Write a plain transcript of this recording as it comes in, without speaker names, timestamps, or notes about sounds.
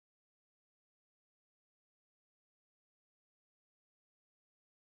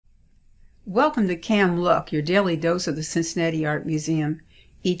Welcome to Cam Look, your daily dose of the Cincinnati Art Museum.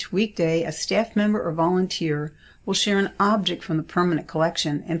 Each weekday, a staff member or volunteer will share an object from the permanent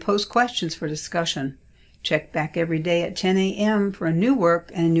collection and pose questions for discussion. Check back every day at 10 a.m. for a new work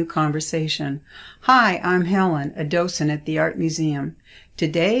and a new conversation. Hi, I'm Helen, a docent at the Art Museum.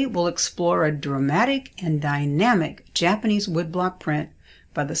 Today, we'll explore a dramatic and dynamic Japanese woodblock print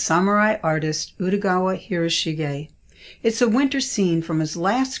by the samurai artist Utagawa Hiroshige. It's a winter scene from his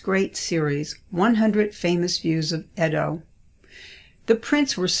last great series, 100 Famous Views of Edo. The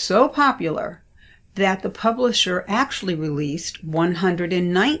prints were so popular that the publisher actually released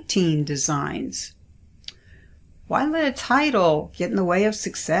 119 designs. Why let a title get in the way of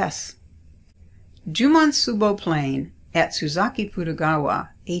success? Jumantsubo Plain at Suzaki Fukagawa,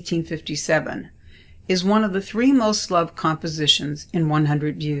 1857, is one of the three most loved compositions in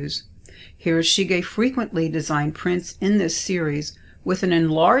 100 Views. Hiroshige frequently designed prints in this series with an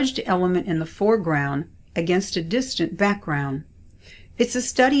enlarged element in the foreground against a distant background. It's a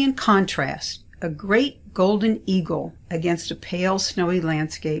study in contrast, a great golden eagle against a pale snowy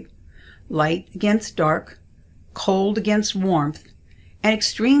landscape, light against dark, cold against warmth, and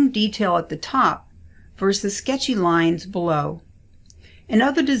extreme detail at the top versus sketchy lines below. In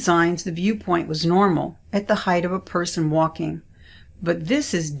other designs, the viewpoint was normal, at the height of a person walking. But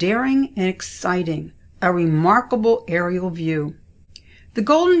this is daring and exciting, a remarkable aerial view. The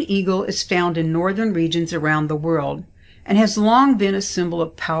golden eagle is found in northern regions around the world and has long been a symbol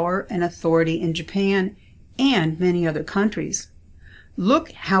of power and authority in Japan and many other countries.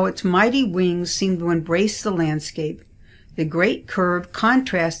 Look how its mighty wings seem to embrace the landscape, the great curve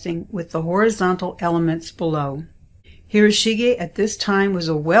contrasting with the horizontal elements below. Hiroshige at this time was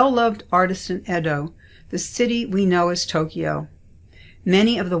a well-loved artist in Edo, the city we know as Tokyo.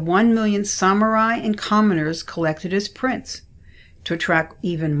 Many of the 1 million samurai and commoners collected his prints. To attract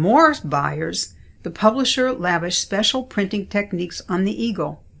even more buyers, the publisher lavished special printing techniques on the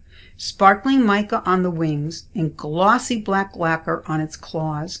eagle, sparkling mica on the wings and glossy black lacquer on its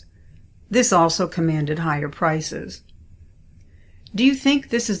claws. This also commanded higher prices. Do you think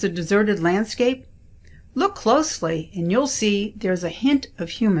this is a deserted landscape? Look closely and you'll see there's a hint of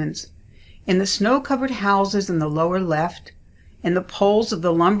humans. In the snow-covered houses in the lower left, and the poles of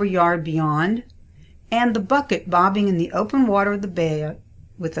the lumber yard beyond, and the bucket bobbing in the open water of the bay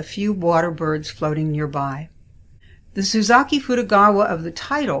with a few water birds floating nearby. The Suzaki Fukagawa of the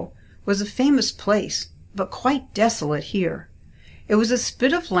title was a famous place, but quite desolate here. It was a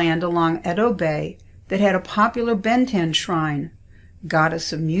spit of land along Edo Bay that had a popular Benten shrine,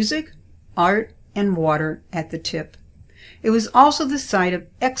 goddess of music, art, and water at the tip. It was also the site of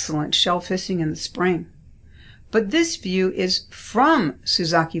excellent shellfishing in the spring. But this view is from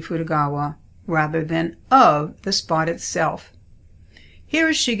Suzaki Fukagawa rather than of the spot itself.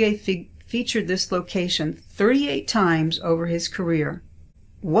 Hiroshige featured this location 38 times over his career.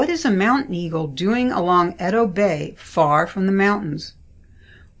 What is a mountain eagle doing along Edo Bay far from the mountains?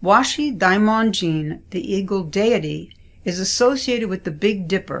 Washi Daimonjin, the eagle deity, is associated with the Big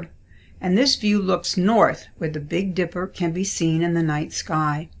Dipper, and this view looks north where the Big Dipper can be seen in the night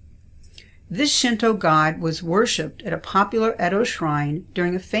sky. This Shinto god was worshipped at a popular Edo shrine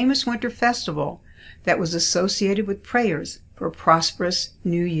during a famous winter festival that was associated with prayers for a prosperous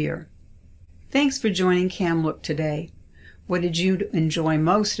new year. Thanks for joining Cam Look today. What did you enjoy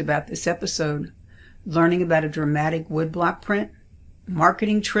most about this episode? Learning about a dramatic woodblock print,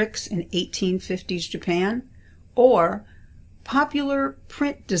 marketing tricks in 1850s Japan, or popular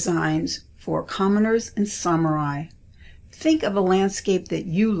print designs for commoners and samurai? Think of a landscape that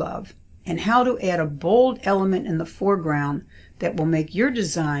you love and how to add a bold element in the foreground that will make your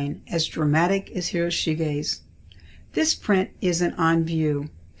design as dramatic as Hiroshige's. This print isn't on view,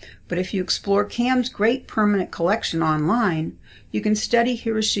 but if you explore Cam's great permanent collection online, you can study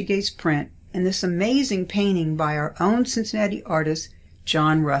Hiroshige's print in this amazing painting by our own Cincinnati artist,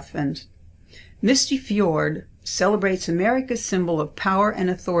 John Ruthven. Misty Fjord celebrates America's symbol of power and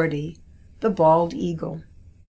authority, the bald eagle.